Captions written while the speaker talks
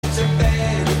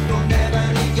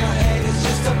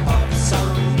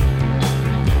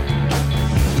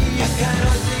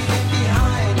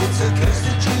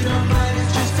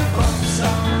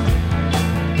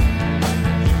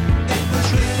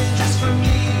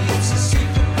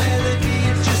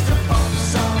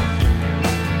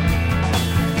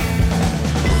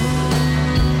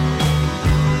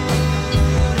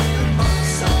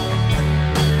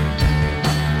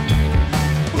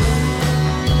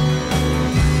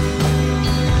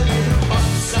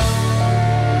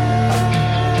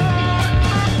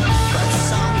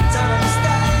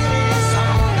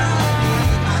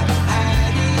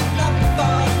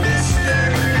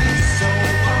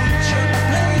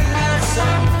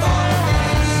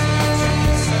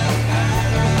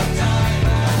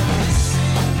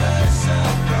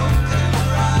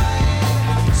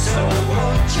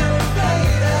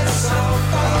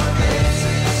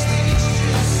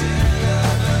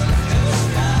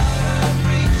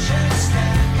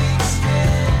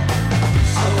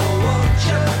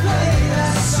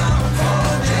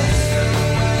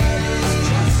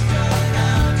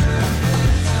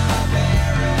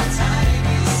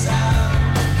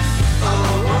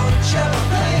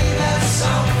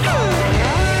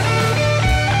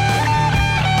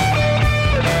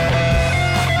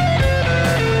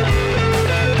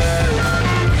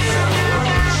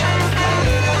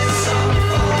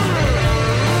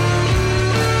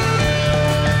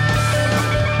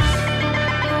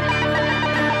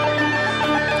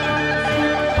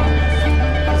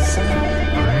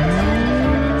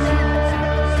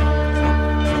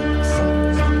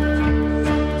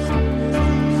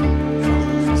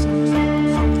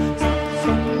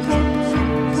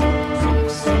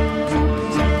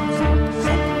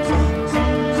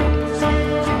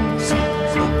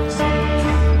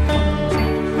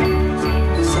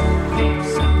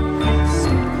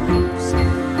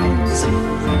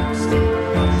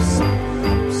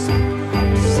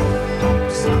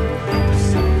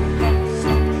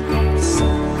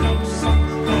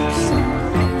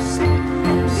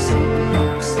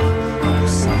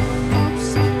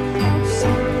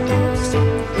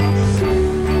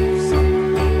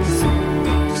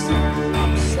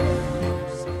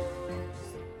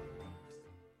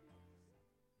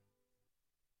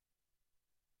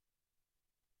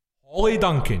Ollie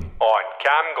Duncan on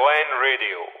Cam Glen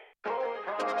Radio.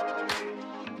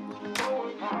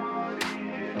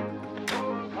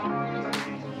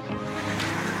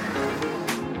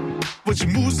 But she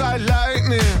moves like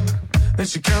lightning, and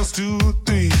she counts to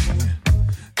 3.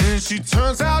 And she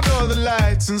turns out all the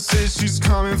lights and says she's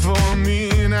coming for me.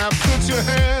 Now put your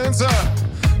hands up,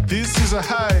 this is a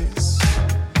heist.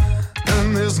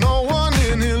 And there's no one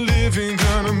in here living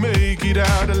gonna make it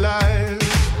out alive.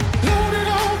 Load it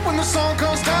up when the sun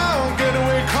comes down.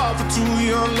 Getaway car for 2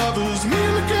 young lovers. Me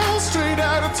and the girl straight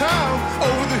out of town.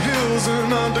 Over the hills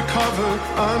and undercover,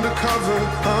 undercover,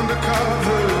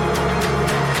 undercover.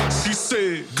 She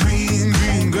said, green,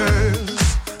 green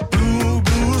grass, blue,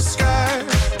 blue sky.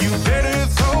 You better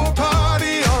throw a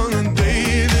party on the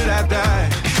day that I die.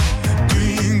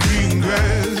 Green, green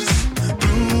grass,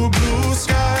 blue, blue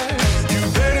sky. You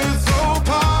better throw a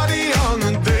party on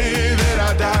the day that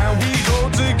I die. We go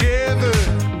together,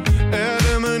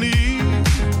 Adam and Eve.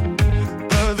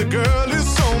 But the girl is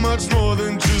so much more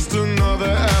than just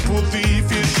another apple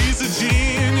thief. Yeah, she's a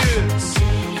genius.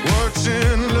 Watch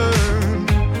and learn.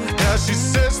 She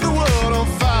sets the world on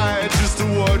fire just to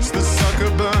watch the sucker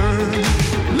burn.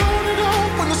 Load it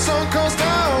up when the sun comes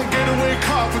down. Getaway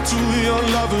car for 2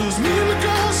 young lovers. Me and the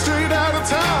girl straight out of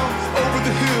town. Over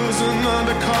the hills and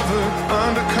undercover,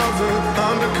 undercover,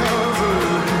 undercover.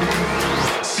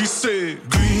 She said,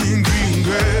 green, green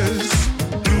grass,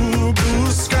 blue,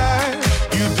 blue sky.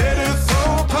 You better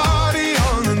throw a party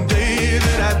on the day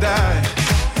that I die.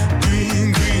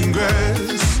 Green, green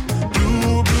grass,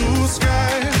 blue, blue sky.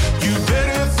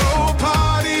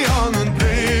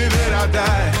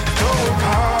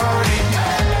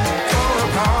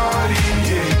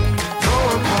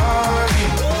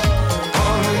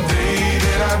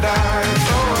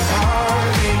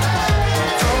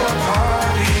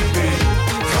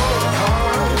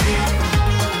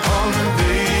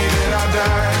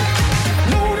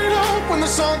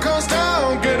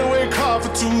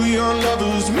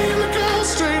 Lovers, me and the girl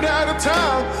straight out of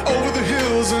town. Over the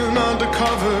hills and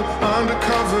undercover,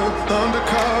 undercover,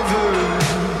 undercover.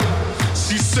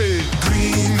 She said,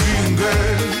 green, green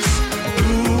grass,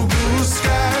 blue, blue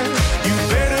sky. You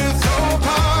better throw a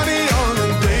party on the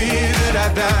day that I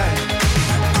die.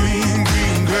 Green,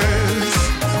 green grass,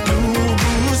 blue,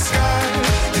 blue sky.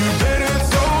 You better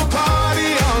throw a party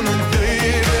on the day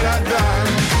that I die.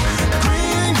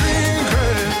 Green, green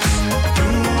grass,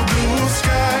 blue, blue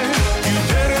sky.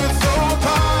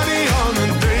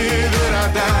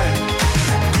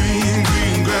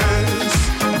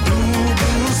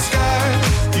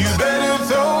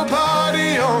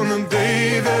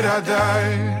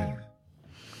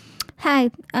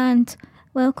 Hi, and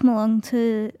welcome along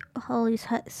to Holly's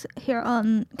Hits here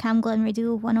on Cam Glen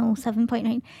Radio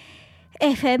 107.9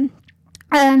 FM.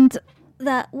 And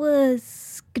that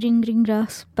was Green Green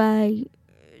Grass by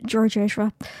George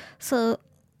Ezra. So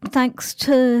thanks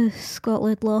to Scott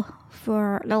Laidlaw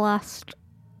for the last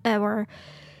hour.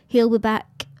 He'll be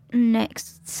back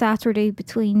next Saturday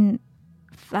between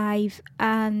 5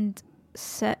 and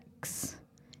 6.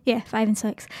 Yeah, 5 and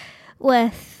 6.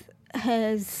 With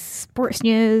his sports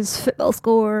news, football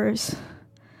scores,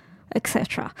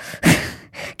 etc.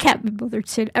 Can't be bothered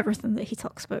saying everything that he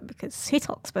talks about because he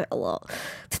talks about a lot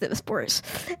to do with sports.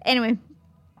 Anyway,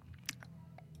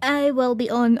 I will be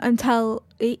on until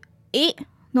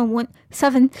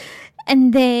 7,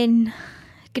 and then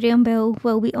Graham Bell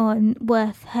will be on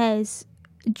with his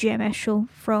GMS show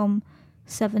from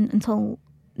 7 until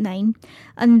 9,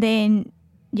 and then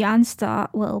Jan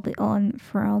Stott will be on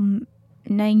from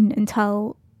 9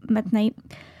 until midnight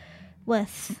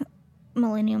with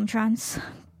Millennium Trance.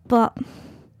 But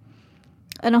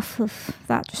enough of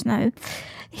that just now.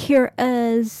 Here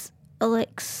is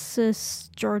Alexis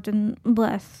Jordan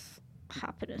with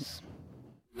Happiness.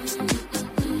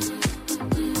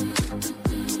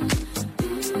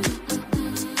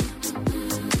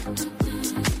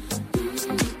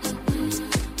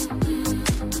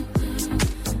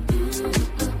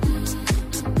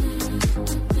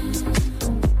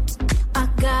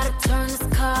 Turn this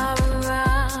car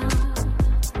around.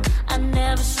 I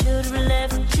never should have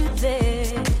left you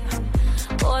there.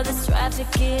 Boy, this traffic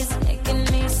is making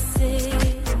me sick.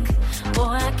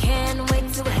 Boy, I can't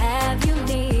wait to have you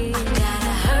near. I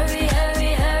gotta hurry,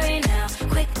 hurry, hurry now.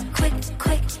 Quick, quick,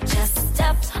 quick. Just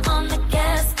step on the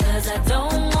gas, 'cause I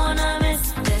don't wanna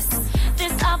miss this.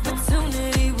 This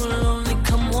opportunity will only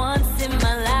come once in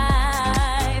my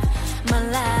life. My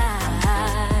life.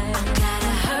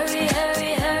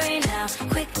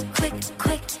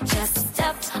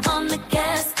 On the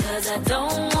gas, 'cause I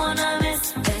don't wanna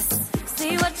miss this.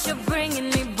 See what you're bringing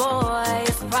me, boy,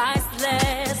 it's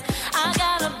priceless. I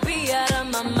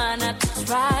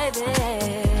try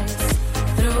this.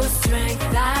 Through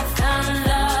strength I found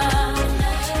love.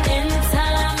 In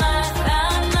time I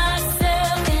found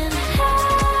myself in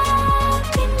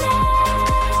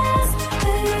happiness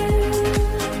with you.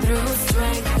 Through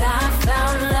strength I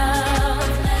found love.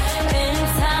 In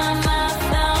time I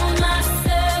found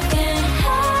myself in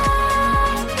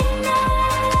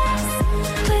happiness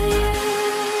with you.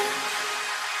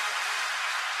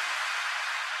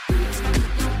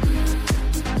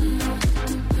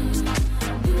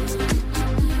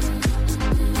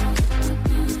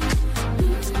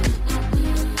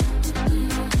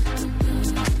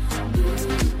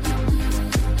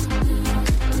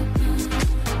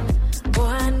 Boy,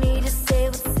 I need to say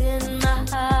what's in my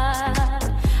heart.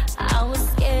 I was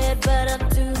scared, but I'll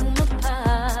do my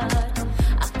part.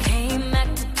 I came back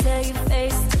to tell you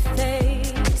face to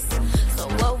face, so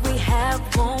what we have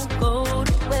won't go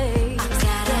to waste.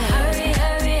 Gotta hurry,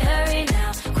 hurry, hurry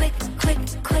now. Quick, quick,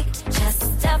 quick. Just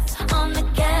step on the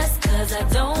gas, 'cause I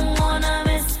don't wanna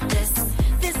miss this.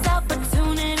 This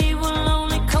opportunity will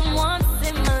only come once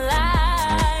in my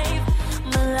life.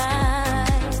 My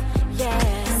life,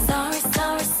 yeah. Sorry,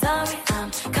 sorry, sorry. I'm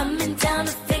coming down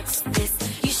to fix this.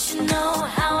 You should know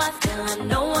how I feel. I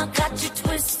know I got you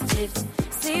twisted.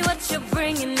 See what you're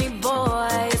bringing me, boy,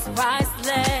 it's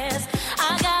priceless. I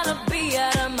gotta be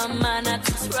out of my mind not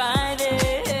to try this.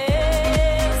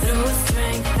 Through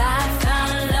strength I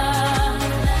found love.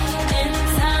 In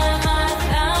time I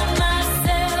found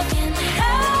myself in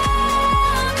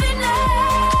happiness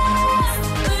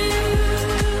with you.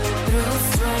 Through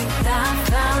strength I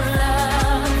found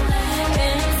love.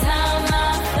 In time I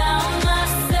found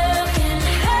myself in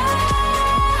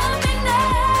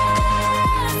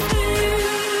happiness with you.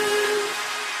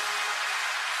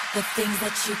 The things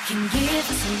that you can give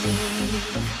to me,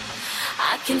 I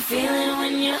can feel it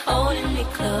when you're holding me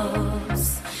close.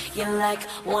 You're like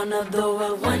one of the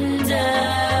world wonders.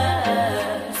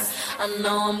 I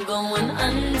know I'm going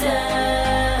under.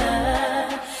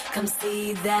 Come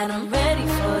see that I'm ready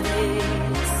for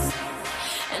this.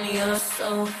 And you're so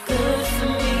good for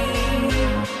me.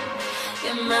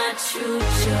 You're my true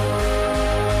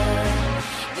joy.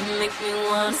 You make me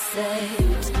wanna say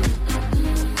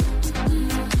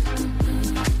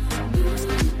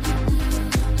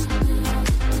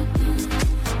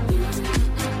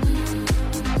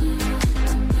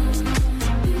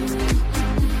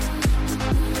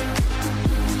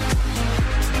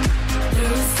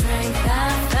through strength I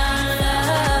found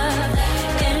love.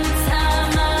 In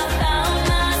time I found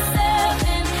myself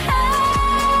in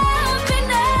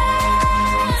happiness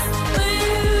with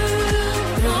you.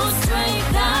 Through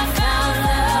strength I found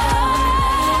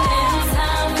love. In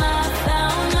time I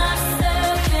found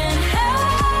myself in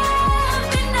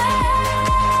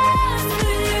happiness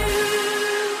with you.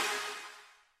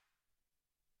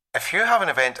 If you have an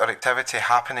event or activity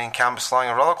happening in Cambuslang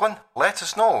or Rutherglen, let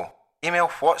us know. Email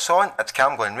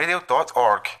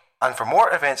whatson@camglenradio.org. And for more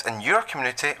events in your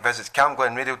community, visit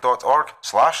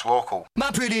camglenradio.org/local. My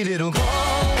pretty little boy.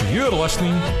 You're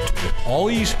listening to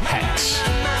Ollie's Hits.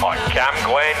 On Cam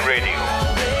Glen Radio.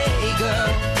 Hey girl.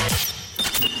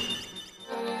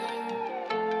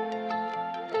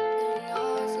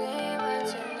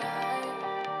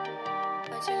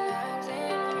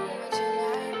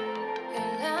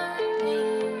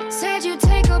 Said you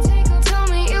take up, told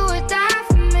me you would die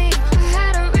for me. I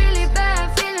had a really bad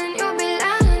feeling you'd be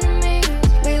lying to me.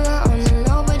 We were on the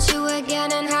low, but you were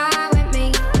getting high with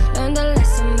me. Learned a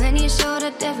lesson when you showed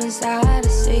a different side to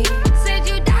see. Said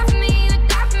you die for me, you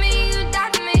die for me, you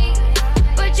die for me.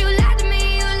 But you lied to me,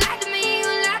 you lied to me, you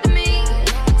lied to me.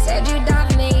 Said you die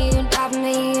for me, you die for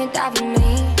me, you die for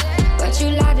me. But you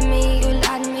lied to me, you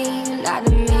lied to me, you lied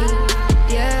to me.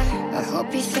 Yeah, I hope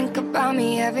you think about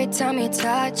me every time you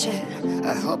touch it.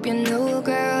 I hope your new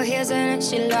girl hears it and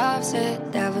she loves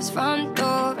it. Devil's front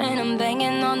door and I'm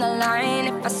banging on the line.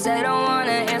 If I said I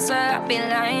wanna answer, I'd be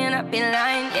lying,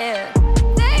 yeah.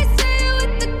 They say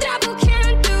what the devil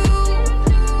can't do,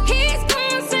 he's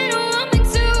gonna send a woman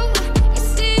too. You're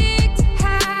sick to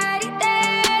hide it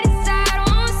dead inside,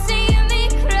 won't see me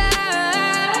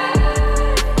cry.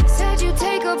 Said you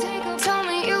take up, told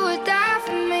me you would die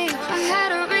for me. I had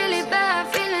a really bad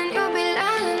feeling you'd be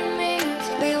lying to me.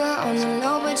 We were on the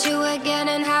low, but you were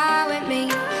getting high with me.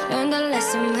 Learned a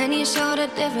lesson when you showed a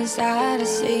different side to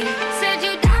see. Said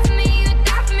you die for me, you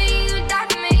die for me, you die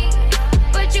for me.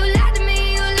 But you lied to me,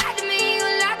 you lied to me, you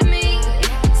lied to me.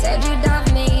 Said you die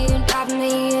for me, you die for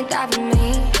me, you die for me.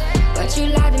 But you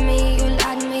lied to me, you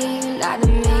lied to me, you lied to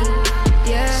me.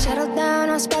 Yeah. Settle down,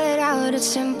 I'll spell it out, it's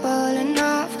simple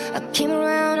enough. I came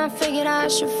around, I figured I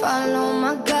should follow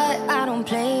my gut. I don't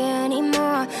play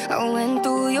anymore, I went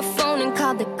through your phone and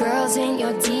called the girls in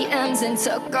your DMs and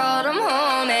took all them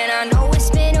home. And I know it's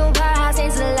been a while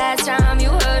since the last time you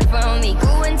heard from me.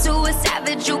 Going to a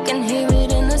savage, you can hear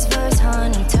it in this verse,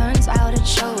 honey. Turns out it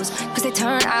shows, cause they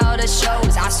turn out it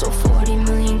shows. I sold 40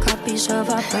 million copies of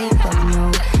our breakup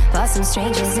note. Bought some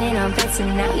strangers in our beds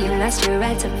and now you lost your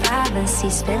right to privacy.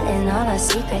 Spilling all our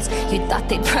secrets, you thought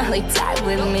they'd probably die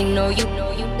with me. No, you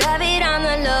love it on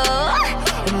the low.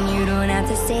 And you don't have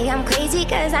to say I'm crazy,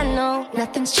 cause I know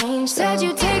nothing's changed. Said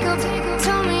you take up,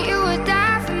 told me you would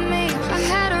die for me. I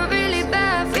had a really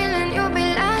bad feeling you'd be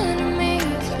lying to me.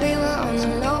 We were on the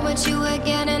low, but you were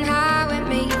getting high with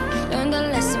me. Learned a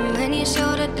lesson when you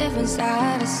showed a different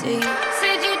side to see.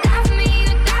 Said you die for me,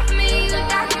 you die for me, you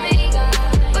die for me.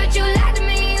 But you lied to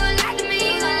me, you lied to me,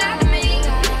 you lied to me.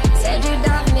 Said you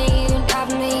die for me, you die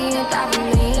for me, you die for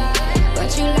me. But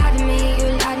you lied to me, you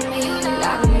lied to me, you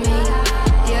lied to me.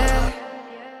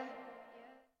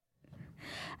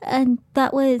 And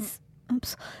that was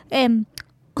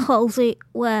Halsey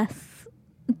with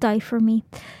Die For Me.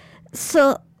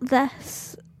 So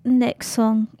this next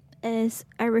song is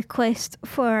a request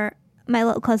for my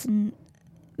little cousin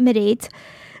Mairead.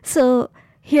 So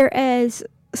here is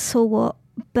So What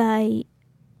by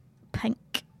Pink.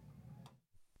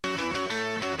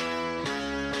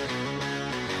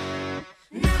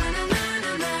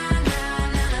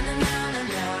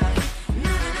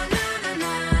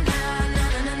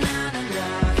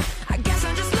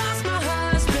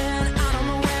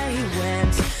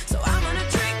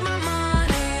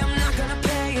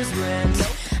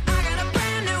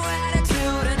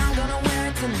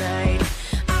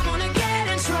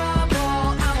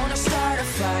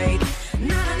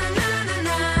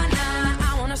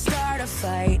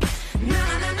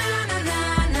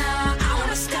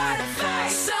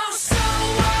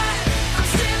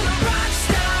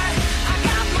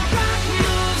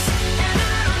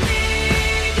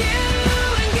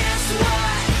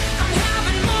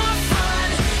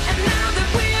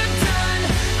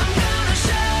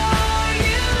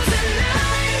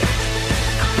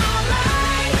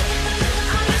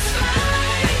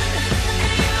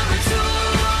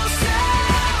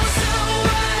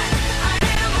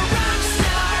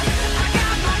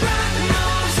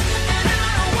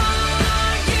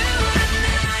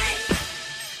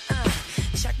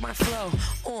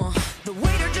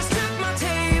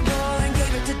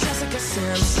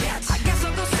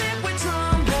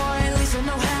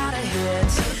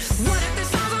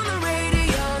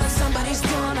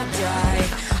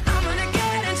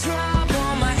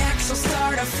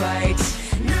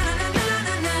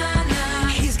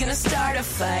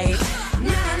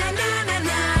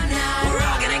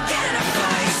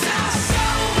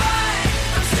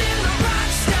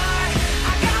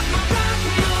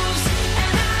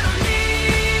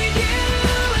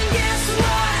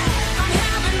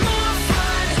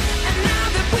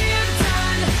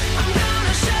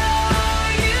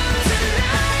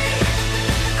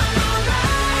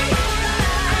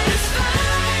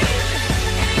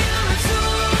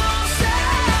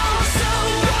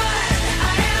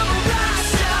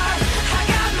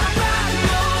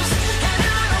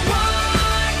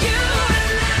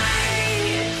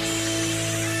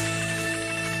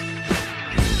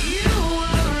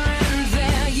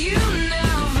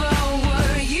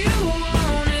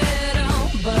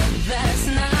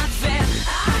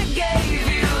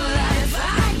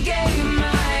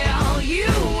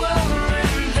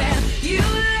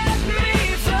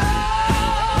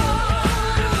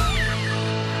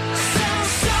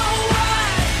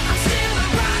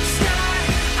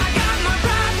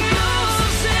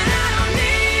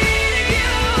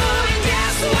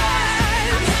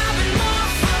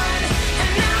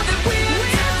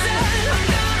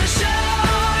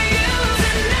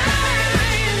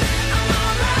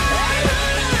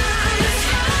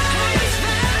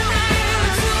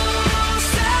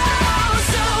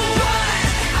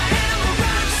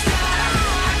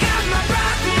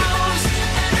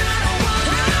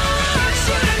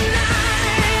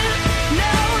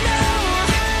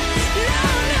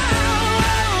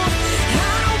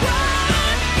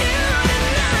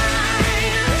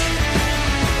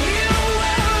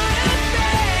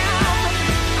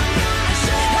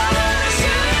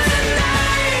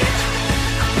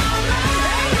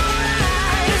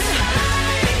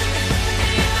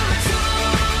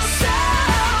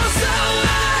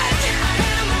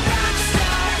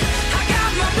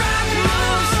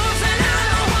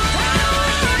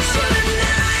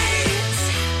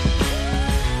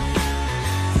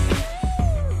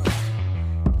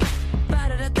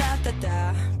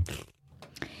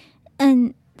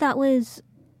 That was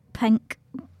Pink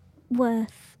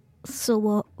with So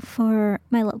What for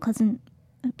my little cousin,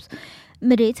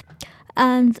 Mairead.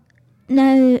 And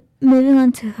now moving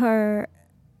on to her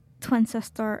twin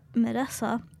sister,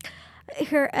 Marissa.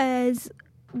 Here is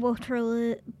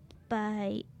Waterloo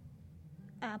by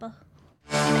ABBA.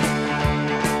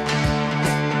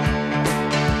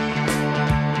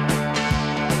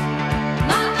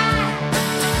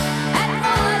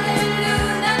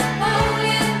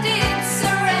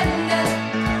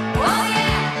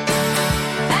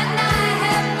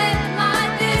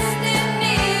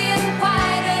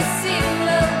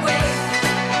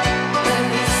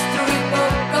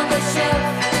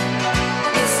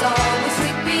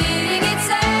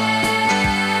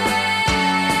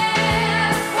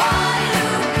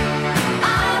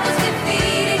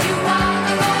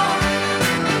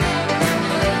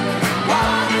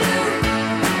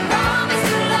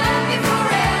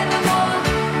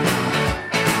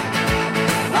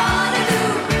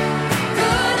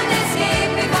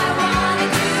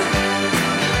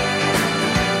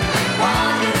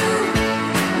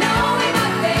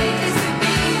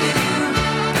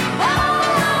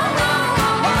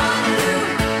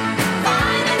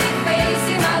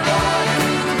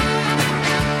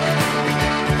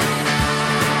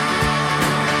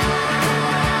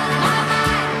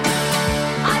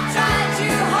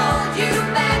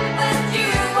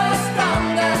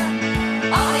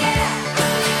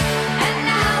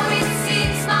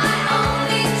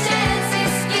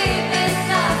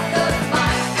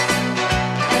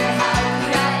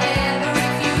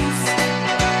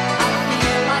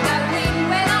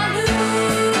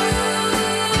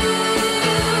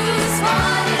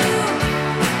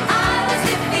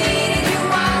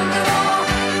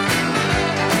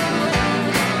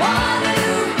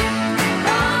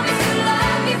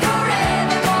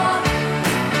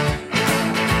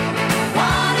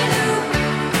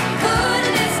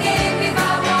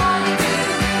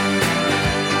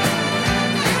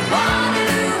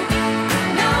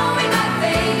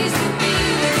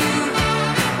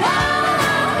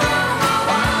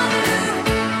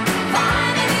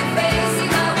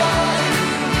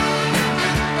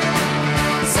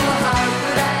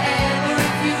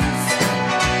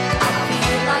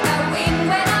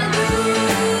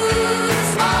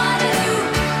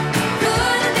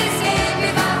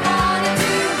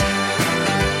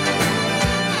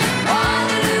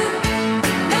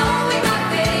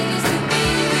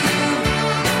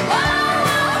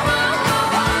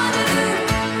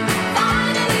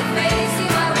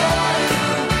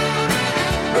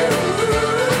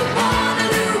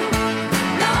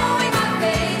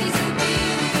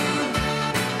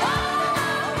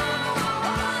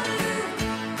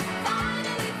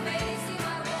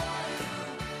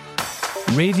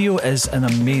 Radio is an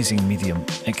amazing medium.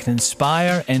 It can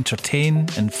inspire, entertain,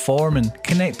 inform and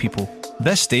connect people.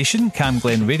 This station, Cam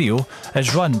Glen Radio,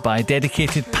 is run by a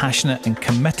dedicated, passionate and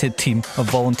committed team of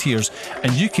volunteers,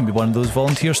 and you can be one of those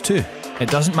volunteers too. It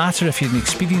doesn't matter if you're an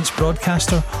experienced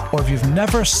broadcaster or if you've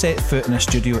never set foot in a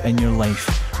studio in your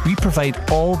life. We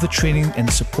provide all the training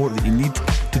and support that you need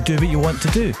to do what you want to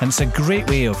do. And it's a great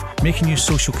way of making new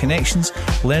social connections,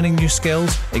 learning new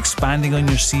skills, expanding on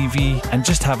your CV, and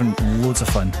just having loads of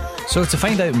fun. So to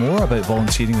find out more about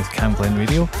volunteering with Cam Glen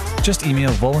Radio, just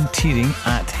email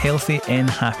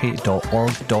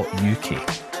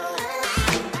volunteering@healthyanhappy.org.uk.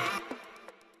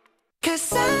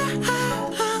 Cause I'm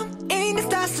in the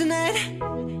stars tonight.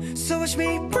 So watch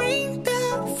me bring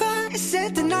the fire,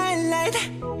 set the night light.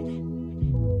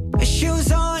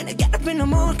 Shoes on, get up in the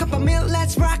morning, cup of milk,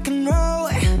 let's rock and roll.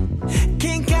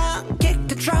 Kink out, kick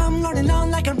the drum, rolling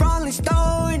on like a rolling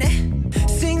stone.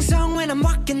 Sing song when I'm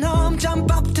walking home,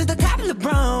 jump up to the top of the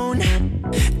brown.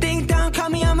 Ding dong, call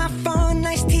me on my phone,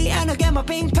 nice tea and I'll get my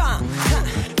ping pong.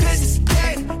 This is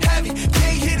getting heavy,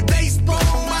 can't hear the bass, boom,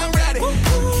 I'm ready.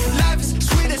 Life is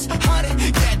sweet as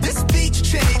honey, yeah, this beach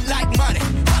chain like money.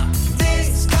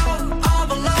 This go all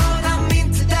alone, I'm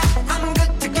into that, I'm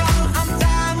good to go, I'm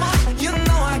diamond, you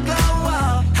know I glow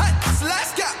up. Hey, so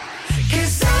let's go.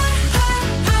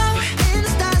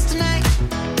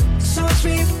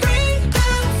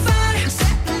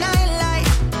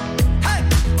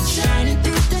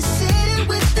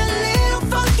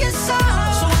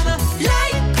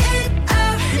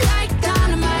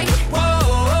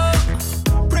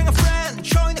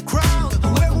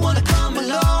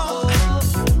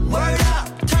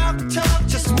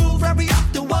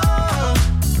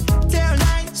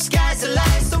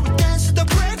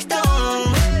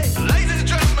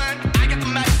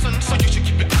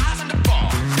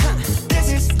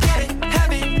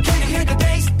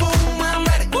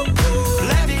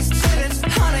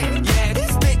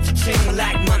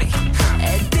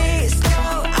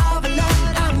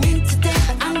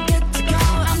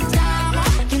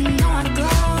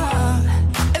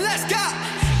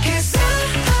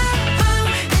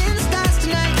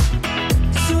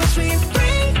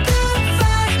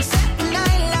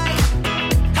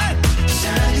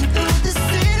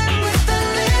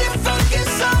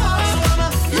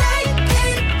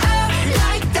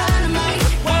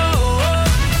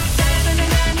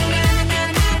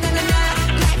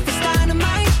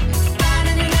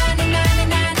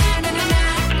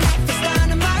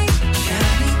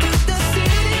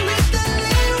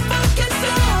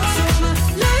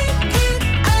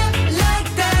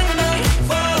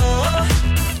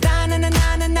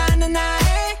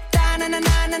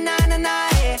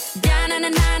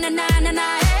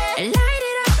 Light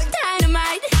it up with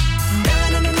dynamite.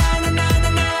 Light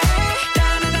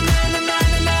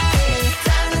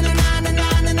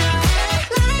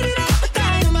it up with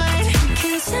dynamite.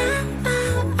 Cause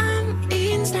I'm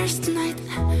eating stars tonight.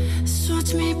 So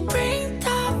watch me bring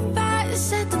the fire,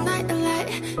 set the night alight.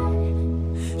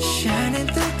 Shining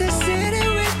through the city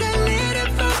with the little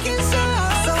fucking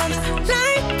sun.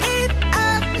 Light it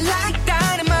up like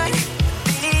dynamite.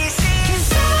 Cause I'm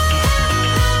stars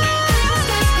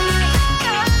tonight.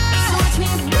 So watch me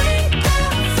bring the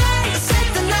fire, set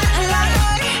the night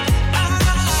alight.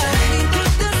 Shining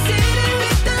through the city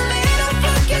with the little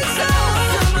fucking sun.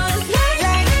 Light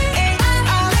it up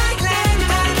like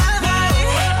dynamite.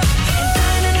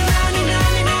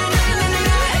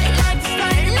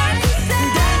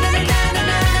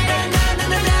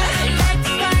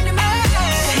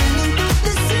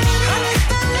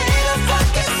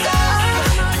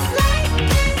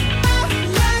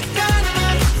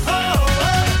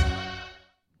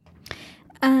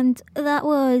 And that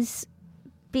was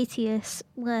BTS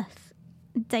with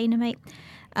Dynamite.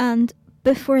 And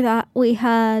before that, we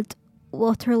had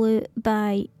Waterloo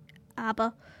by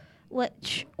ABBA,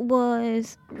 which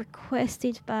was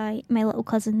requested by my little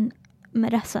cousin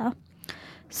Marissa.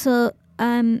 So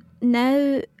I'm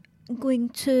now going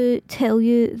to tell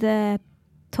you the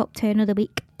top 10 of the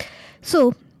week.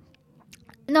 So,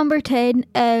 number 10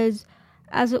 is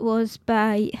As It Was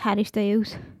by Harry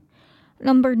Styles.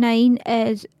 Number 9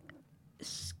 is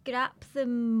Scrap the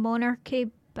Monarchy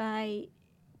by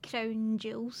Crown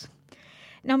Jewels.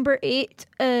 Number 8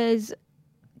 is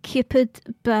Cupid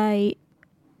by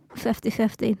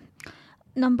 50/50.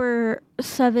 Number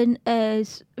 7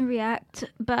 is React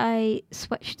by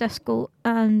Switch Disco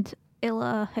and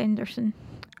Ella Henderson.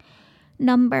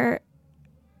 Number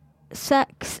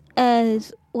 6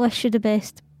 is Wish You the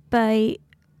Best by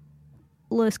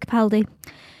Lewis Capaldi.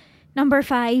 Number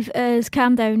 5 is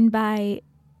Calm Down by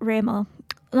Rema.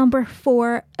 Number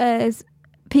 4 is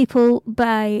People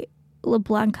by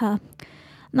LeBlanca.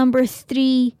 Number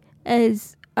 3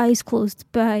 is Eyes Closed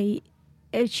by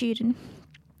Ed Sheeran.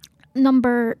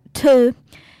 Number 2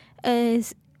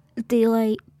 is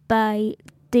Daylight by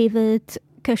David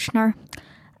Kushner.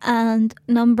 And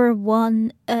number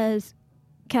 1 is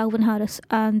Calvin Harris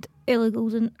and Ellie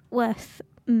Goulding with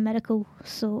Miracle.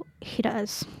 So here it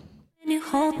is. When you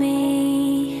hold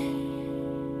me,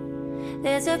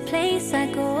 there's a place I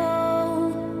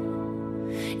go.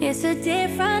 It's a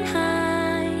different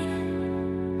high.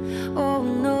 Oh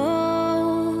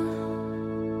no.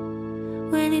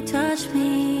 When you touch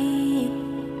me,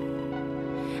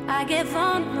 I get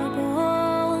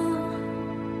vulnerable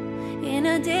in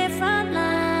a different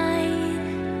light.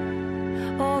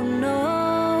 Oh no.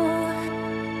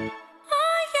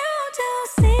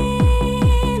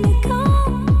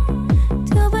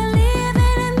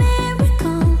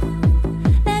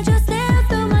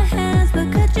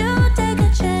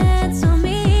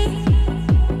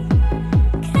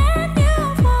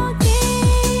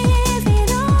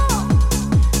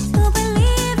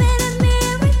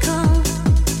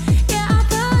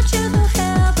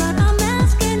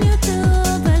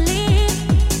 Believe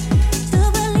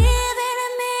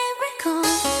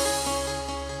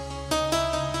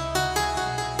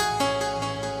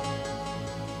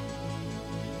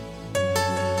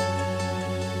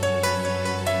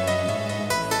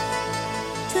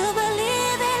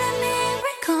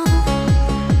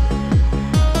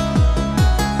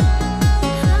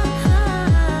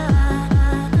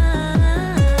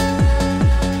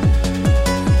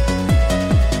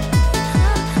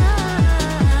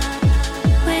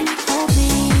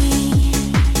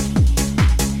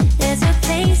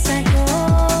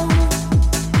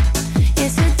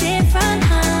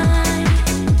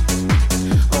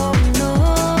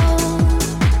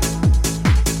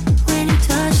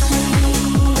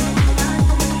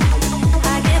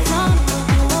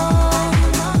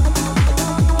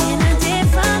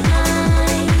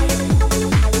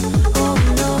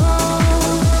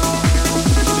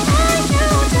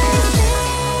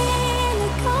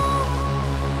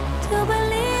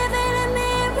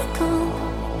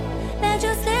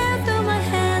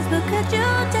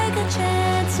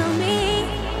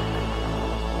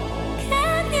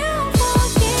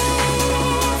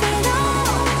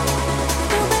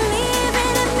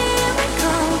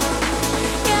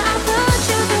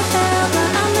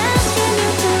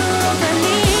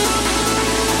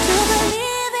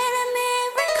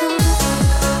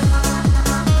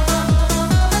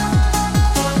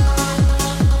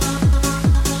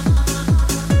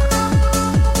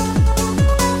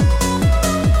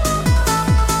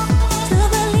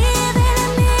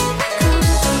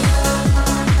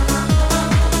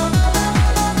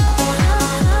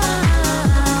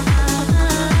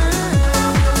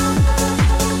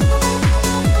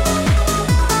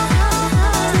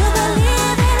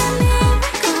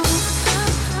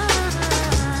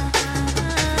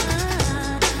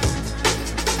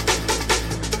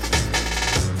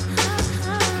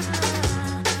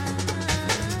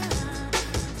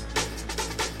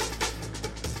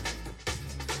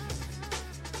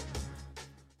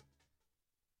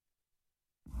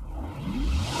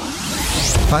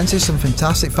Fancy some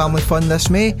fantastic family fun this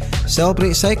May?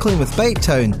 Celebrate cycling with Bike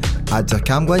Town at the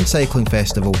Camglen Cycling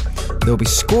Festival. There will be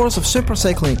scores of super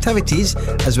cycling activities,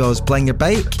 as well as Bling Your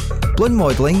Bike, balloon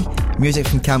modelling, music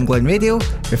from Camglen Radio,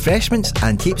 refreshments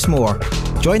and heaps more.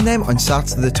 Join them on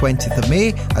Saturday the 20th of May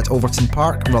at Overton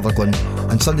Park, Rutherglen,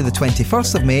 and Sunday the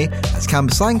 21st of May at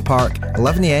Cambuslang Park,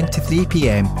 11am to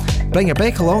 3pm. Bring your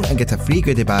bike along and get a free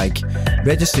goodie bag.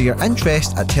 Register your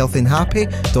interest at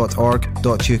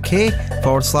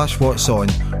healthyandhappy.org.uk/what's on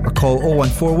or call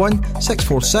 0141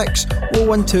 646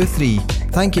 0123.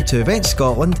 Thank you to Event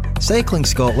Scotland, Cycling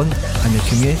Scotland and the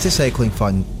Community Cycling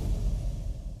Fund.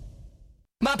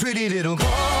 My pretty little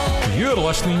girl. You're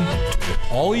listening to the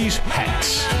Hollies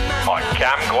Hits on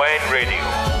Camglen Radio.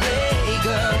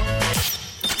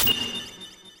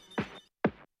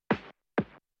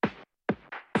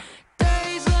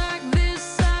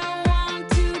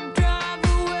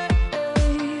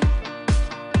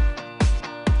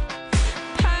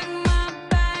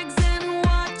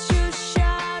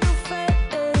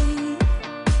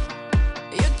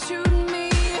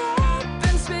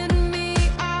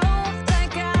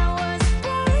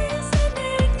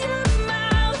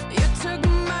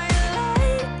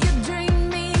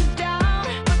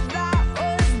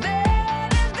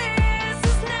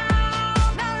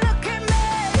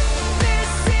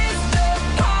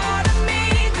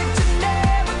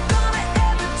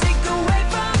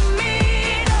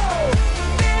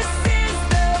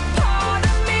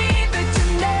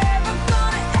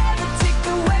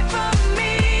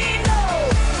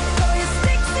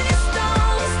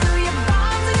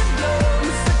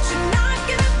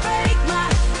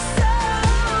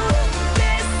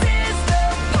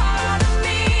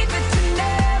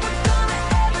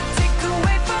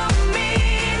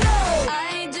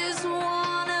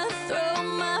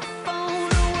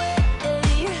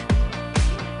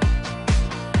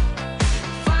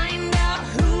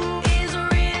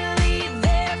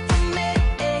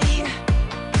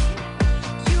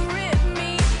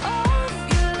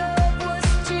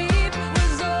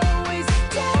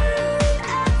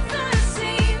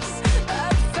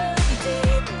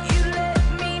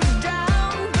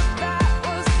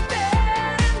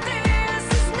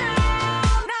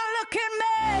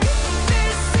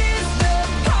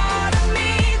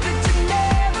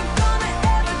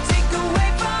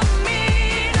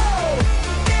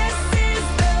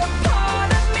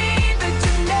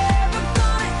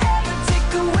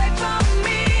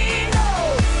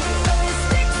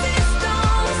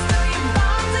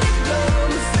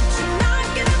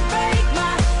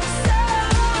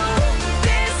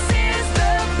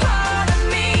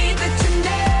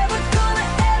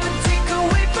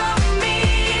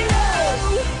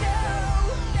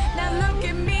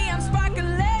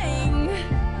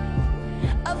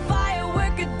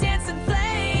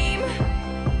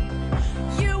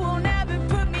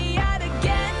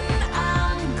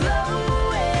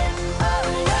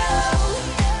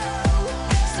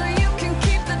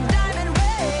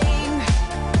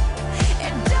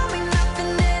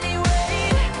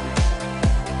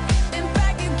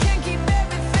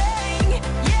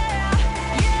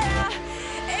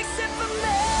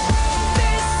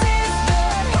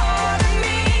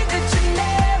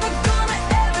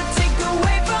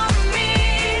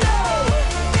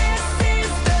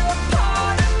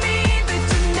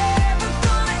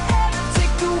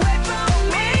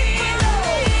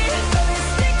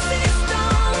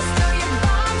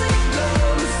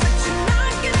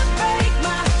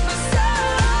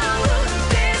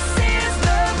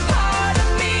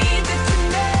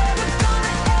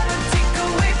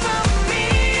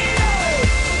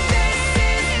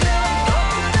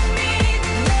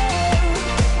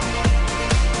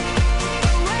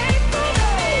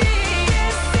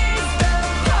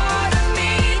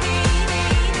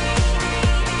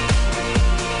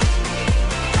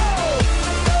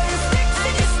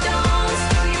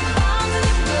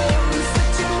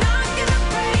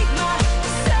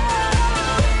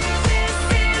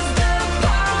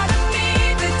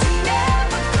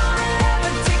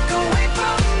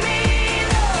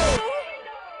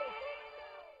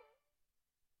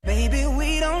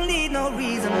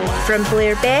 From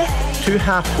Blair Beth to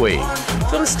Halfway,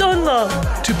 from Stonelaw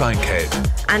to Bankhead,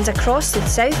 and across the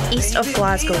southeast of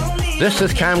Glasgow. This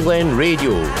is Camglen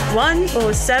Radio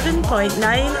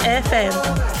 107.9 FM.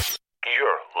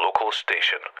 Your local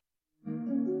station.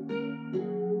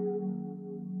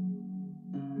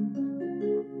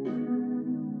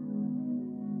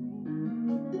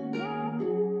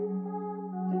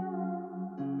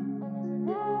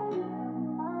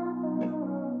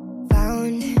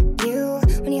 Found you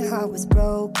when your heart was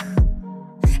broke.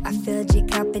 I filled your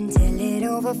cup until it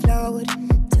overflowed.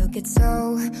 took it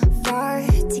so far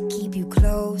to keep you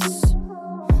close.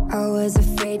 I was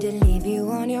afraid to leave you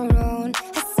on your own.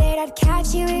 I said I'd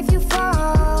catch you if you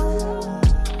fall,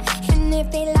 and if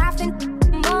they laugh then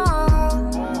more.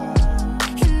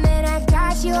 And then I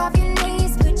got you off your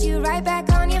knees, put you right back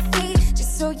on your feet,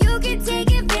 just so you could take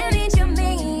advantage of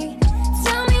me.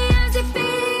 Tell me how's it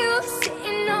feel,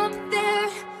 sitting up there,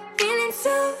 feeling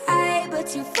so high, but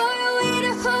too far away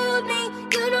to hold me.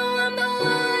 You know I'm the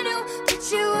one who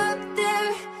put you up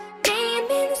there.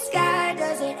 Name in the sky,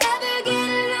 does it ever get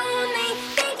lonely?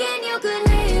 Thinking you could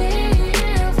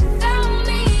live without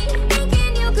me,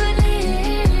 thinking you could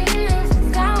live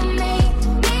without me.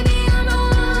 Maybe I'm the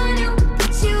one who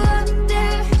put you up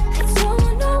there. I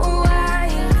don't know why.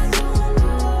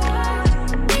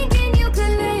 Thinking you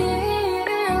could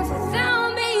live without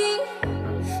me,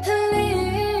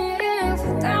 live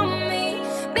without me.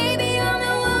 Maybe I'm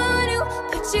the one who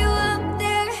put you up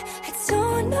there. I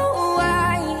don't know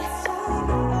why.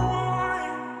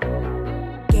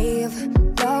 Gave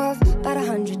love about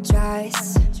 100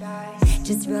 tries,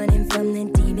 just running from the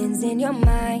demons in your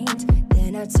mind.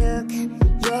 Then I took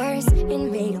yours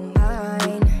and made them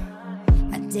mine.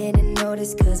 I didn't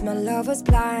notice cause my love was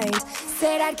blind.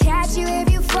 Said I'd catch you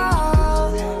if you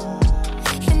fall,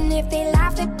 and if they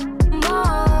laugh at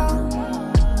more.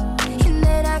 And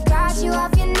then I got you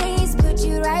off your knees, put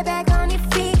you right back on your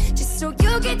feet, just so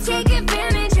you could take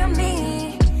advantage of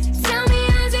me. Tell me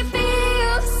how's it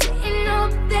feel, sitting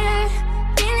up there,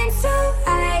 feeling so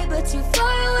high, but too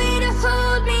far away to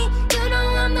hold me. You know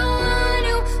I'm the one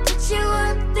who put you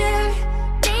up there.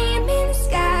 Name in the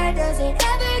sky, does it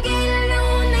ever get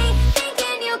lonely?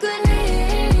 Thinking you could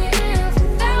live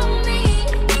without me,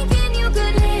 thinking you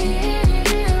could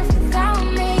live without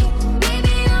me.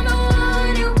 Maybe I'm the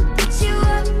one who put you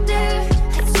up there.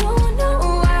 I don't know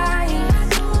why.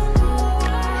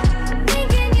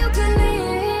 Thinking you could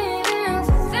live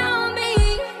without me,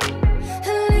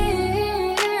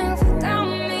 live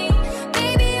without me.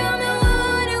 Maybe I'm the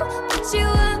one who put you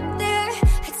up there.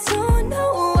 I don't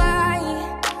know why.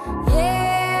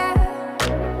 Yeah.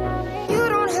 You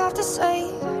don't have to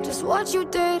say just what you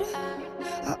did.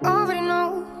 I already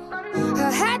know.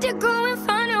 I had to go and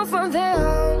find out from them.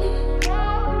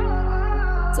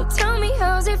 So tell me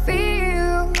how's it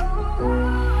feel?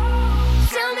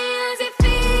 Tell me how's it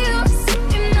feel,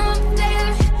 sitting up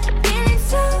there, feeling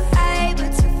so high,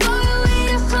 but too far away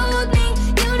to hold me.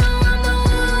 You know I'm the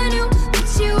one who put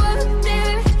you up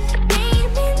there.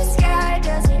 Name in the sky,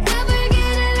 does it ever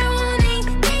get lonely?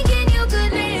 Thinking you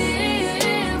could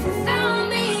live without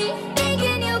me,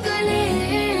 thinking you could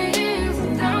live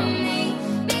without me.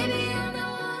 Maybe I'm the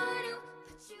one who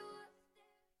put you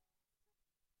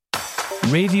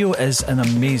up. Radio is an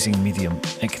amazing medium.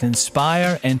 It can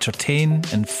inspire, entertain,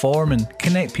 inform and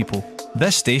connect people.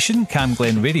 This station, Cam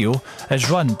Glen Radio, is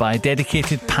run by a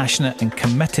dedicated, passionate and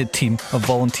committed team of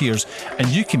volunteers, and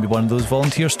you can be one of those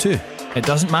volunteers too. It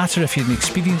doesn't matter if you're an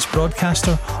experienced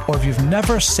broadcaster or if you've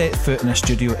never set foot in a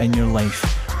studio in your life.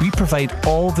 We provide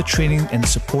all the training and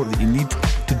support that you need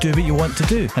to do what you want to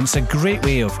do. And it's a great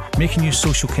way of making new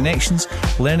social connections,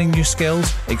 learning new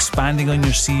skills, expanding on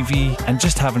your CV, and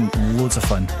just having loads of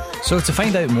fun. So to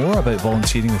find out more about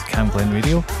volunteering with Cam Glen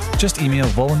Radio, just email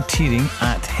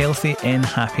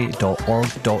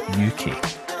volunteering@healthynhappy.org.uk.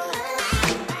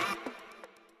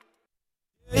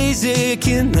 Days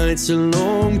aching, nights are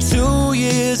long, 2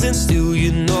 years and still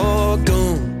you're not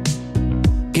gone.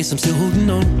 Guess I'm still holding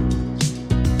on.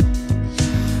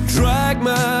 Drag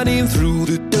my name through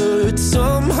the dirt,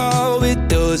 somehow it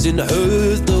doesn't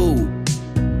hurt though.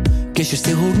 Guess you're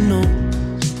still holding on.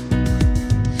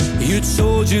 You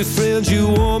told your friends you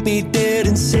want me dead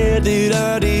and said that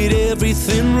I did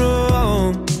everything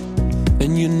wrong,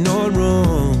 and you're not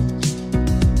wrong.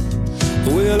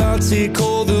 Well, I'll take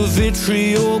all the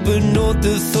vitriol, but not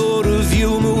the thought of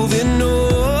you moving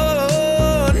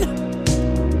on.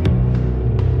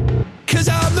 'Cause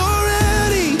I'm not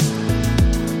ready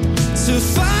to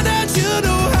find out you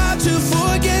know how to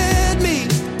forget me.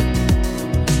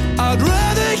 I'd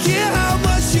rather hear how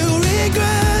much you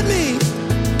regret me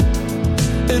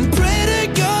and pray to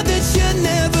God that you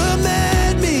never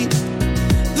met me,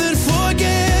 then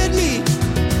forget me.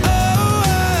 Oh, I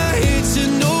hate to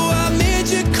know I made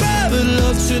you cry, but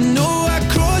love to know I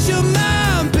crossed your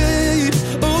mind, babe.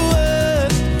 Oh,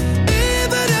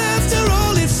 even after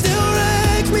all it still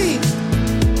wrecks me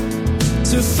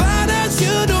to find out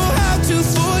you know how to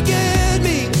forget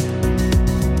me.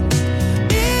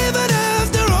 Even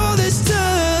after all this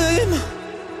time,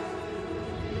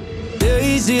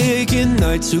 days aching,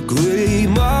 nights are grey,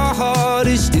 my heart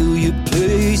is still your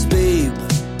place, babe.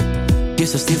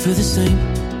 Guess I still feel the same.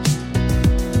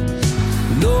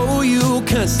 know you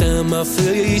can't stand my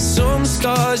face. Some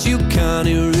scars you can't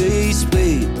erase,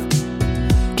 babe.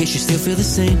 Guess you still feel the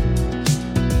same.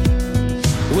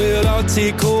 Well, I'll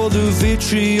take all the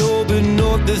vitriol, but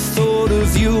not the thought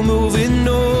of you moving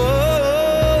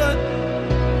on.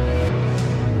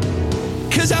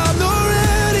 'Cause I'm not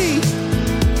ready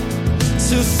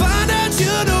to find out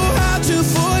you know how to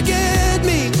forget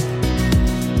me.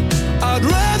 I'd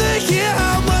rather hear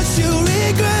how much you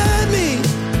regret me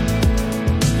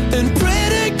and pray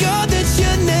to God that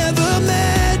you never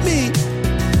met me,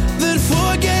 then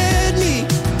forget me.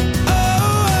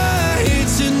 Oh, I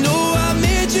hate to know I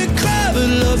made you cry, but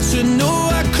love to know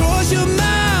I crossed your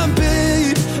mind,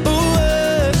 babe.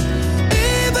 Oh,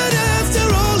 even after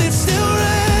all, it still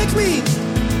wrecked me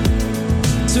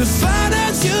to find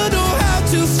out you know how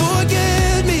to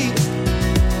forget me.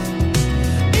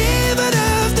 Even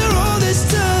after all this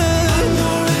time, I'm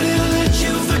not ready to let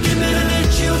you forgive me, to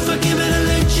let you forgive me, to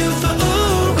let you for.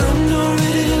 Oh, I'm not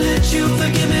ready to let you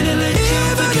forgive me, to let you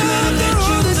forgive me, to let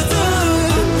you for. Oh,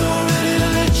 I'm not ready to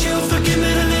let you forgive me,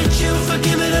 to let you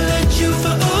forgive me, to let you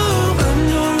for. Oh, I'm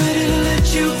not ready to let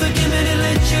you forgive me, to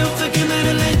let you forgive me,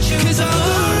 to let you. 'Cause I'm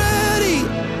not ready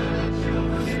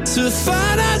to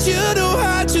find out you know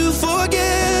how to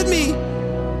forget me.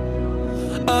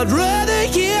 I'd rather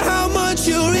hear how much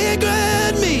you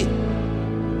regret me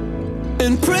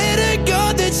and pray to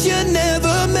God that you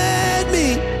never met me,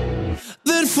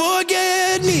 then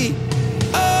forget me.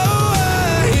 Oh,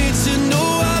 I hate to know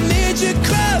I made you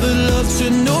cry, but love to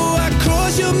know I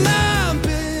crossed your mind,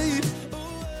 babe.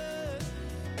 Oh,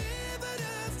 even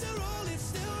after all, it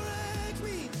still wrecked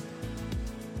me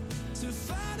to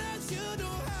find out you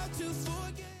know how to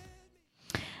forget.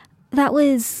 That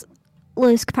was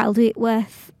Lewis Capaldi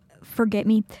with Forget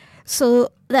Me. So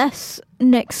this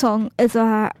next song is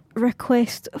a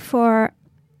request for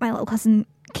my little cousin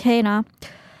Kenna.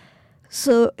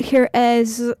 So here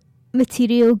is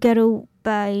Material Girl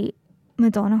by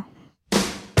Madonna.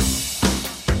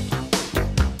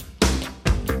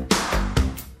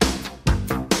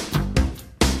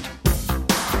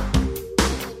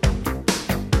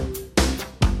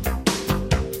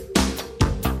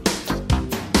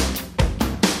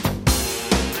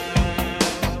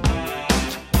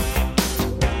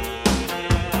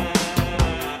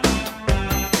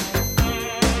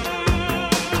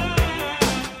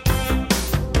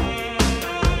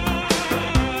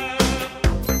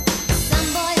 Some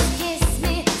boys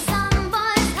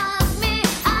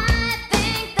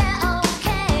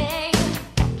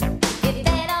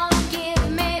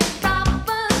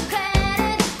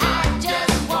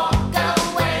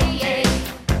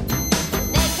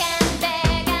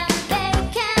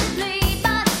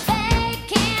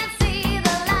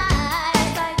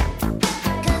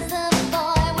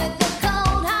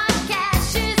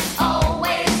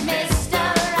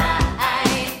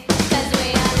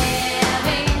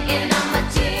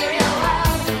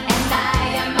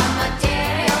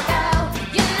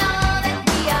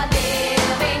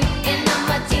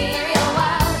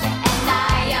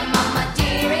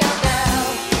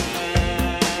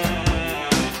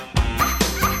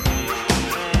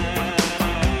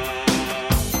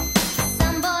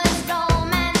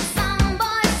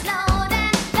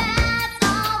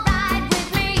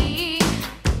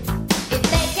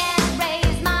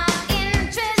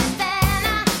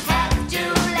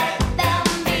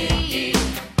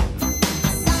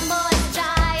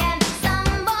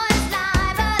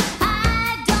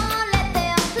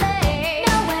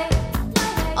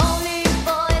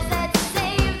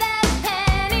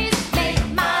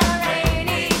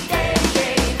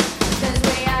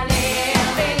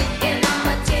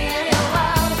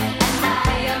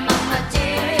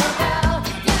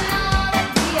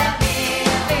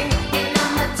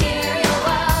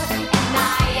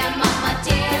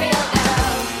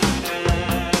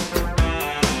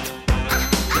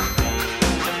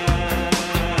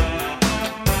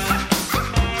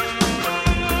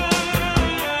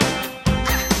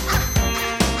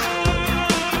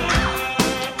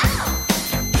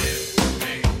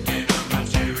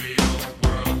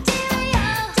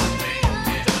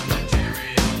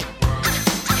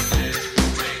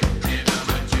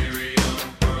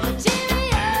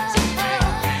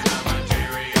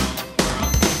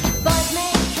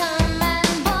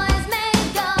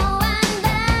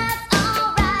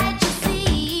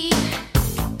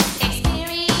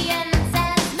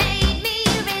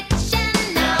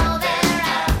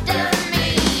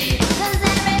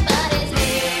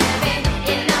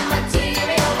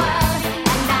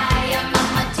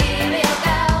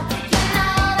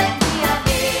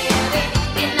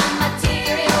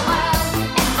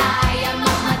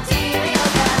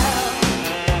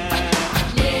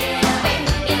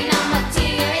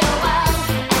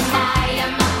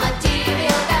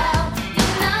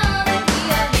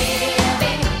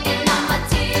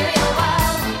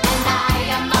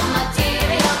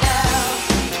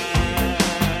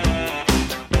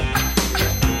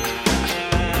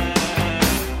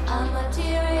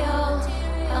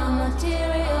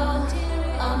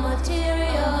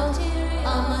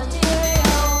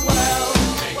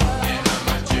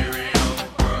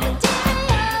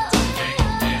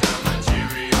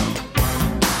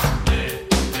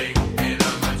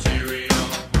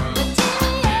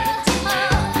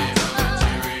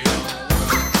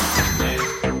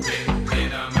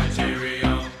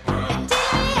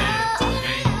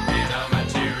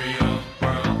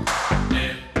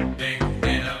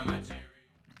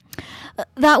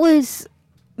that was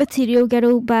Material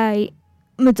Girl by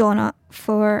Madonna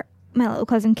for my little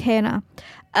cousin Kenna.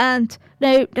 And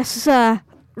now this is a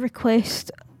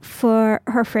request for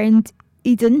her friend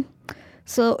Eden.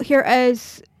 So here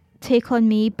is Take On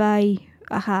Me by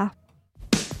Aha.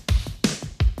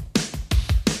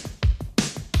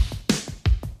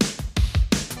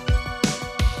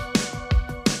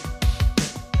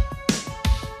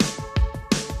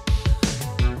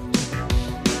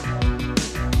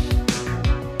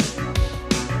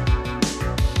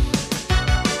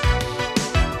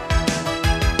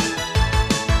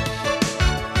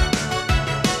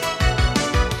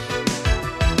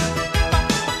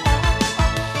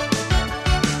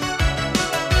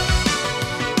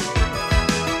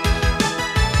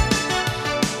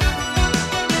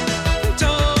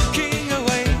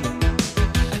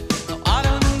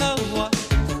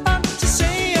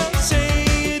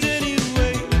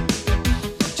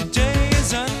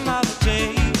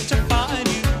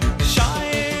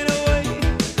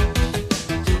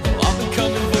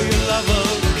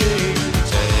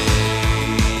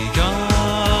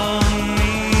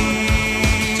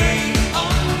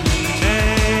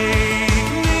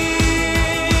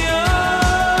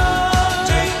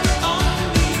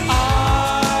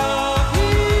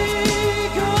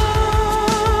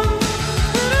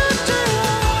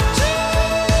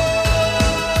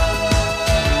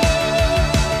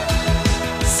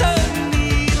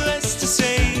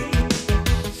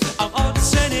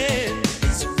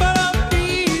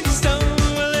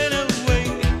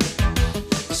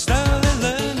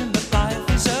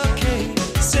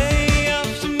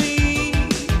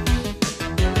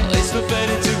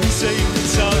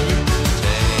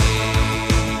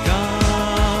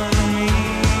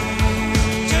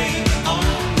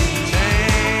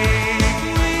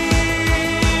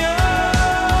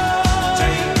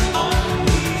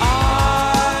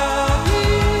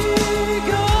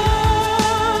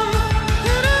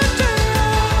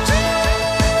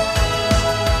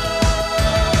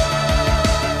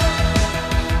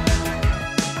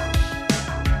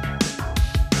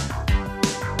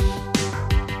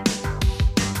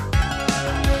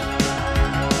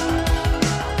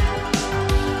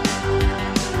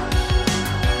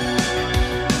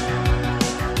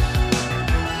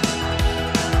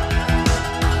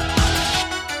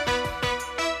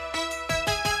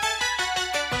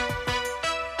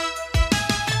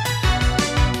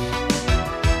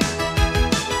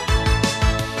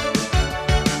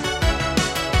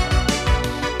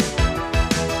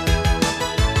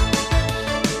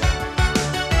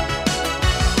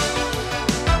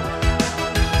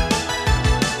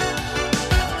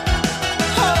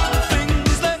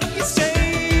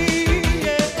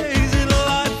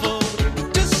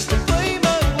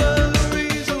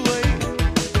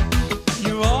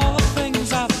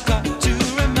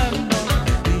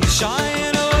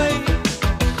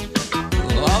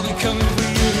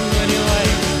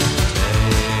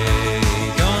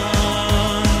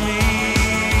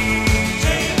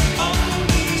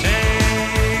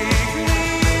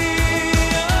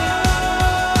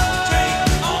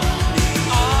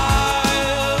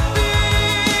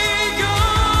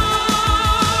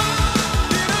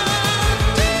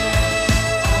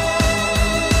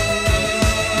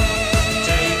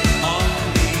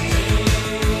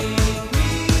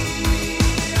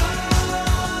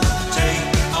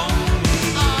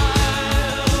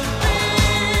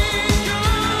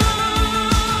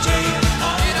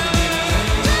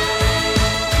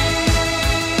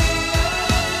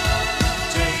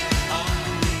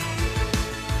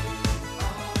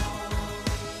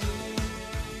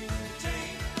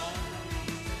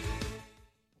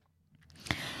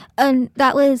 And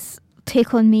that was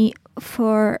Take On Me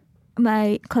for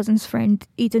my cousin's friend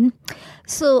Eden.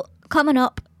 So coming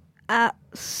up at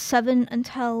 7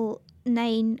 until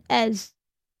 9 is...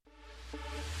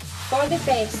 For the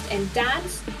best in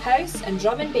dance, house and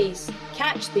drum and bass,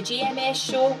 catch the GMS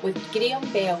show with Graham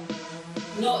Bell.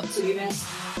 Not to be missed.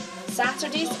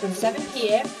 Saturdays from 7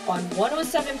 p.m. on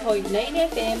 107.9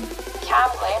 FM, Cam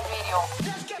Glen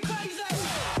Radio.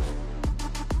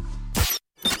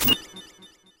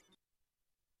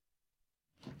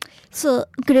 So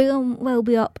Graham will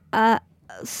be up at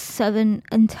 7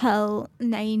 until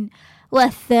 9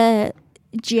 with the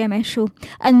GMS show.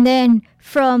 And then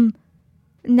from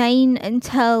 9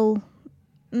 until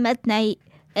midnight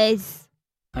is...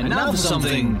 And now for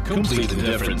something completely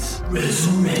different.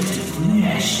 Resurrected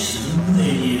National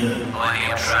Radio.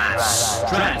 Millennium Trance.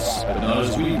 Trance, but not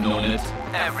as we've known it.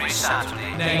 Every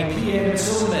Saturday, 9 p.m.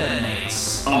 till midnight.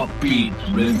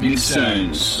 Upbeat, rhythmic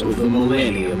sounds of the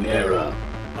Millennium Era.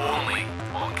 Only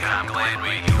on Cam Glen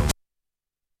Radio.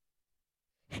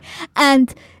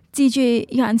 And DJ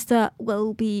Jansta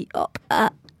will be up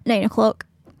at 9 o'clock.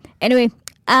 Anyway,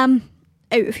 I'm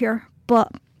out of here,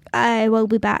 but I will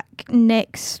be back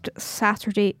next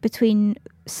Saturday between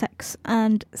 6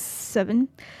 and 7.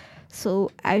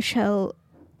 So I shall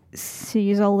see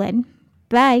you all then.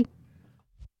 Bye.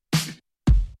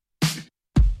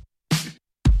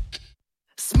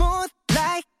 Smooth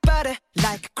like butter,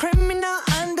 like a criminal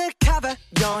undercover.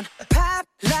 Don't pop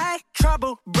like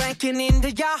trouble, breaking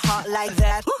into your heart like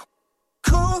that.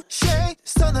 Cool shade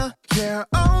stunner, yeah,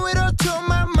 owe it all to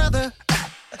my mother.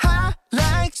 High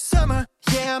like summer,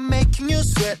 yeah, I'm making you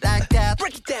sweat like that.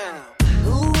 Break it down.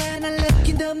 Ooh, when I look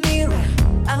in the mirror,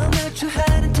 I'm not too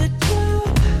hard to do.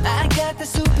 I got the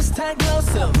superstar glow,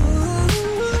 so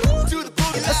ooh, do the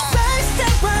boogie. A side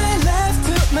step right left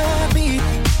to my beat.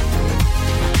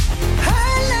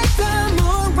 I like the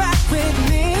moon rock with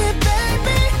me,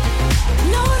 baby.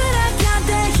 Know that I got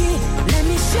that heat. Let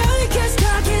me show you, 'cause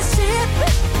talk is cheap.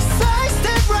 Side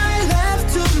step right left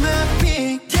to my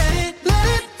beat. Get it, let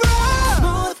it roll.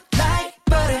 Smooth like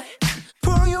butter,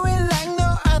 Pour you in like no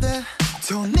other.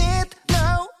 Don't need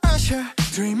no usher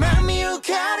to remind me you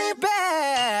got it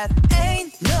bad.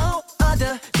 ain't no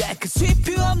other that could sweep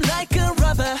you up like a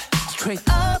rubber. Straight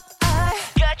up, I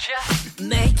gotcha,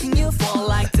 making you fall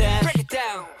like that. Break it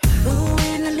down. Ooh,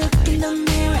 when I look in the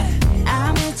mirror,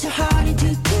 I'm at your heart and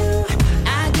you too.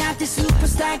 I got the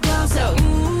superstar glow, so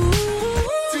ooh,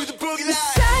 Do the boogie the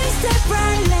line. side step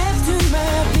right left to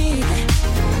my beat.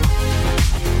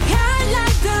 I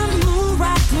like the moon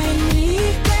rock with me,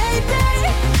 baby.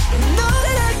 Know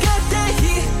that I got that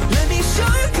heat. Let me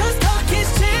show you, 'cause talk is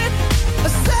cheap. A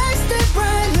side step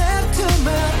right left to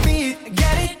my beat.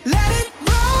 Get it, let it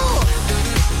roll.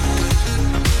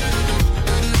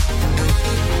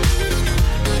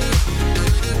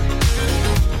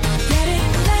 Get it,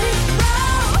 let it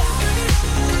roll.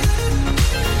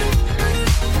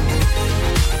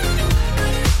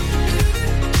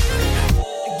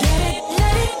 Get it,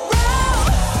 let it roll.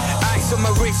 Eyes on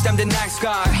my wrist, I'm the nice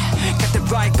guy. Got the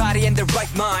right body and the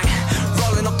right mind.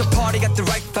 Rolling up the party, got the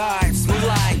right vibes. Move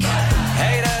like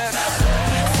haters.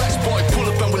 Fresh boy, pull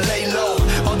up and we lay low.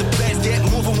 All the bands get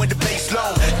moving when the bass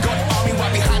low. Got army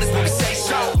right behind us when we say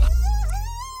so.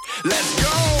 Let's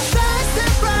go. Side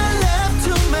step right left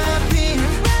to my beat.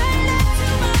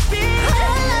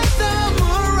 I like the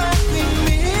moon rock with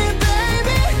me,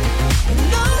 baby.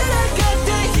 Know that I got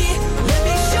that heat. Let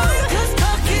me show you, 'cause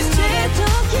talk is cheap.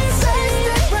 Side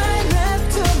step right left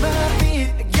to my beat.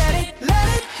 Get it, let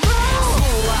it roll.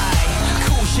 Cool light,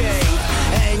 cool shade,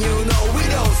 and you know we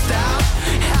don't stop.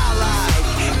 High light,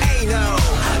 ain't no.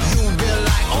 You been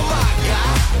like, oh my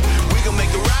god. We gon'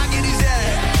 make the rock in his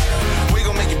head. We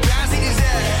gon' make it bounce in his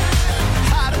head.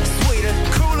 Hotter, sweeter,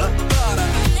 cooler, butter.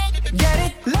 Get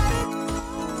it, let it.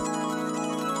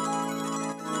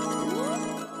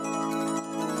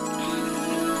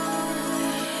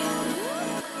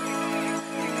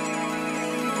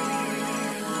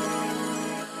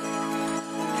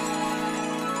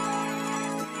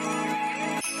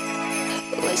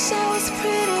 Wish I was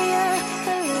prettier,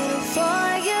 a little for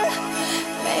you.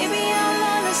 Maybe I'll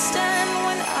understand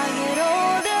when I get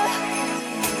older.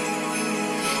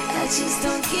 I just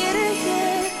don't get it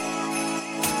yet.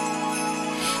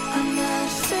 I'm not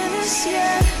finished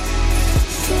yet.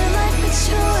 Feel like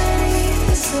maturity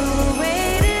is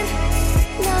overrated.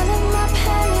 None of my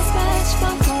pennies match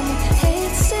my woman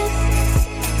hates it.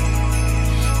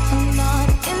 I'm not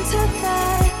into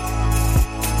that.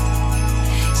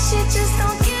 She just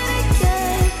don't get it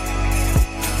yet.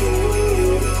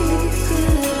 Ooh,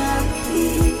 could I be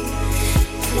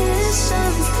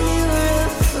visions clearer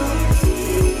for me?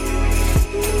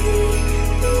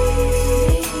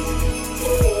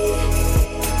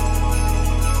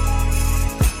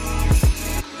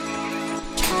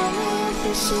 Tell me if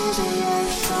it's easier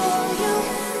for you.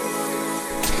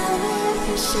 Tell me if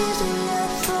it's easier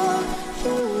for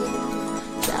you.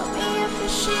 Tell me if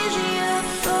it's easier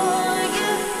for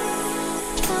you.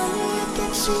 Tell me if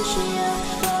it's easier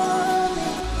for me.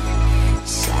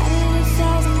 Said it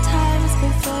 1,000 times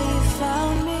before you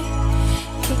found me.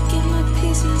 Kicking my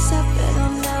pieces up, but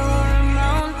I'll never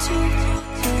amount to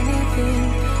anything.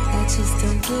 I just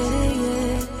don't get it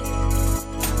yet.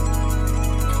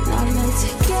 Not meant to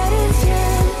get it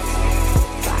yet.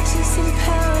 Boxes and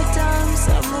paradigms, I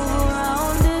move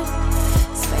around it.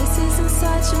 Spaces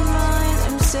inside your mind,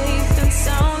 I'm safe and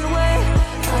sound where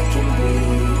I can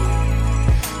breathe.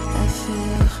 I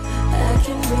feel I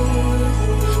can breathe.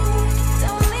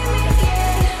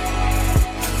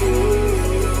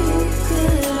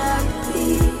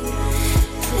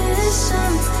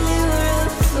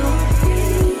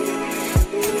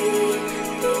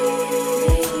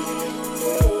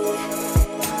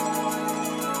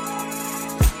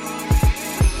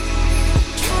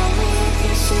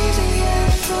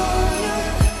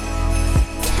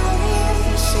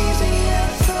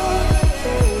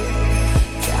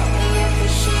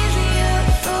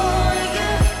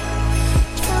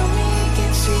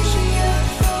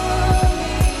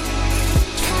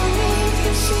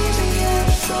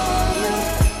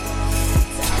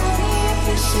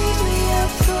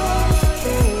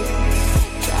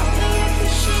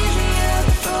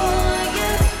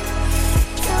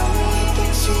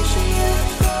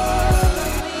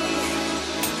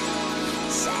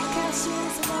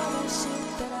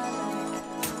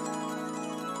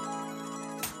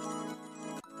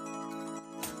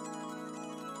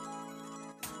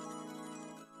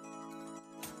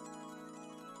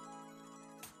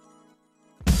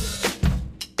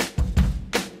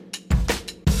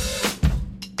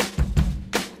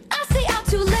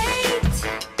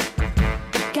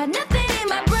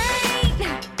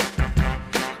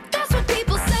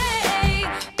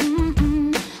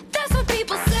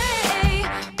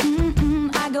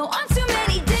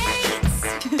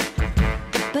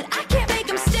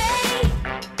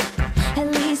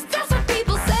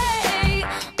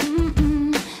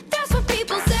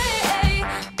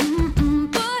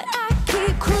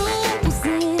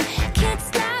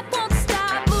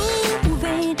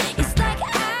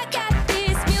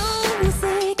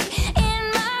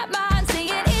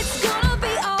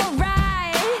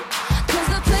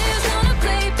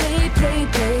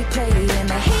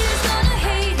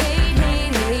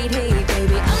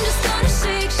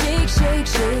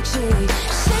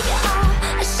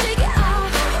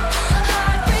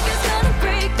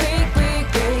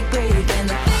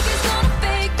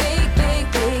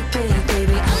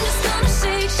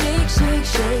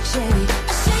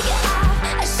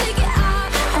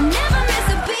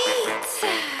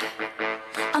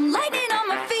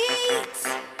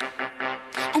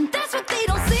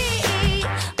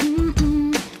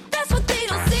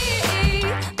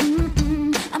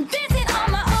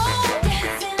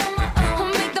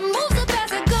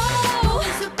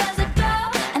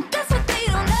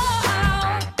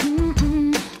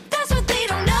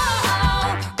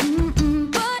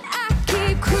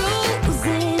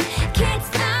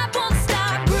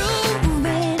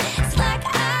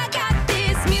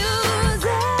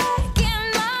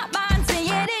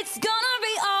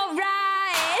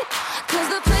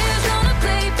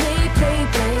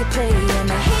 play. And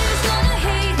my haters gonna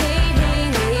hate, hate,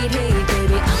 hate, hate, hate.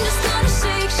 Baby, I'm just gonna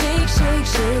shake, shake, shake,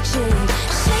 shake, shake.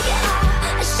 Shake it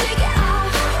off, shake it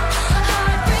off.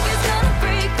 Heartbreaker's gonna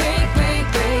break, break, break,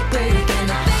 break, break. And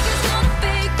the faker's gonna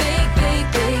fake, fake, fake,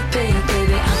 fake, fake.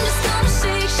 Baby, I'm just gonna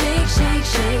shake, shake, shake,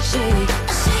 shake, shake.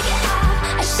 Shake it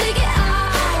off, shake it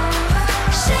off.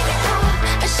 Shake it off,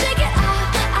 shake it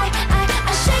off. I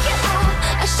shake it off,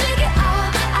 shake it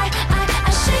off. I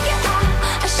shake it off,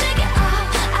 shake it off.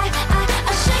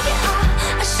 I shake it off,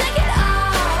 shake it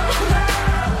off.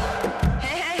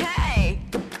 Hey, hey, hey!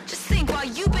 Just think, while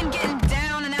you've been getting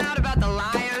down and out about the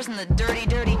liars and the dirty,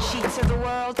 dirty cheats of the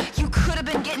world, you could have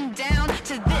been getting down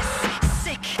to this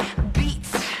sick beat.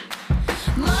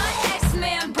 My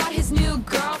ex-man brought his new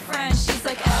girlfriend. She's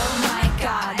like, oh my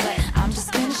god, but I'm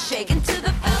just gonna shake into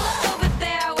the fella over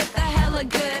there with the hella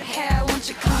good hair. Won't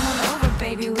you come on over,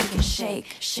 baby? We can shake,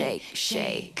 shake,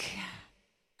 shake.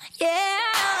 Yeah,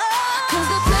 'cause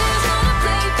the players gonna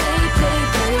play, play, play,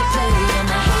 play, play. And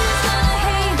my haters gonna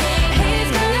hate, hate,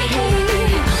 hate, hate,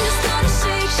 hate. I'm just gonna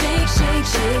shake, shake, shake,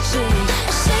 shake, shake.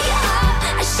 Shake it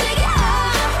off, shake it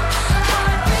off.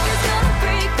 Heartbreaker's gonna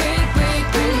break, break, break,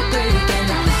 break, break. And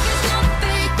the faker's gonna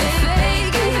fake, fake, fake,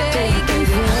 fake, fake.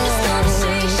 Baby, I'm just gonna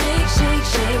shake, shake, shake,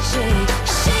 shake, shake.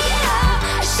 Shake it off,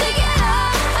 shake it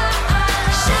off.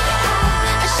 Shake it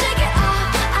off, shake it off.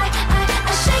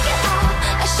 I shake it off,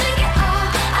 shake it off.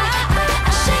 I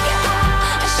shake it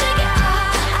off, shake it off.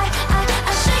 I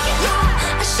shake it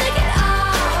off, shake it off.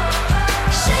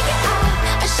 Shake it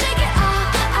off, shake it off.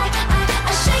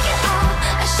 I shake it off,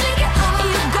 shake it off.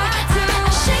 You got to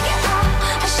shake it off,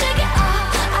 shake it off.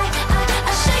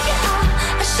 I shake it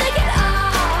off, shake it off.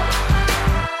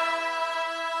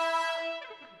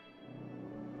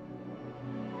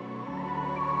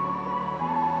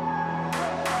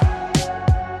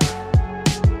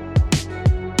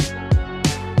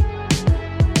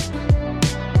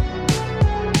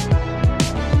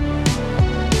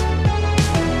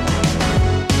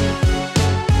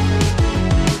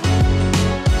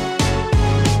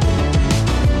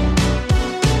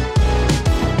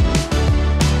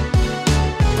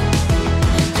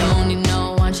 Don't need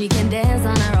no one, she can dance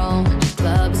on her own.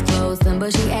 Club is closing,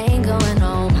 but she ain't going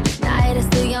home. Night is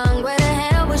still young, where the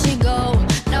hell will she go?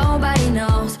 Nobody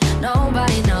knows,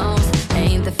 nobody knows.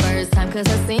 Ain't the first time, 'cause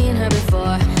I've seen her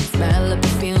before. Smell of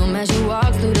perfume as she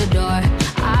walks through the door.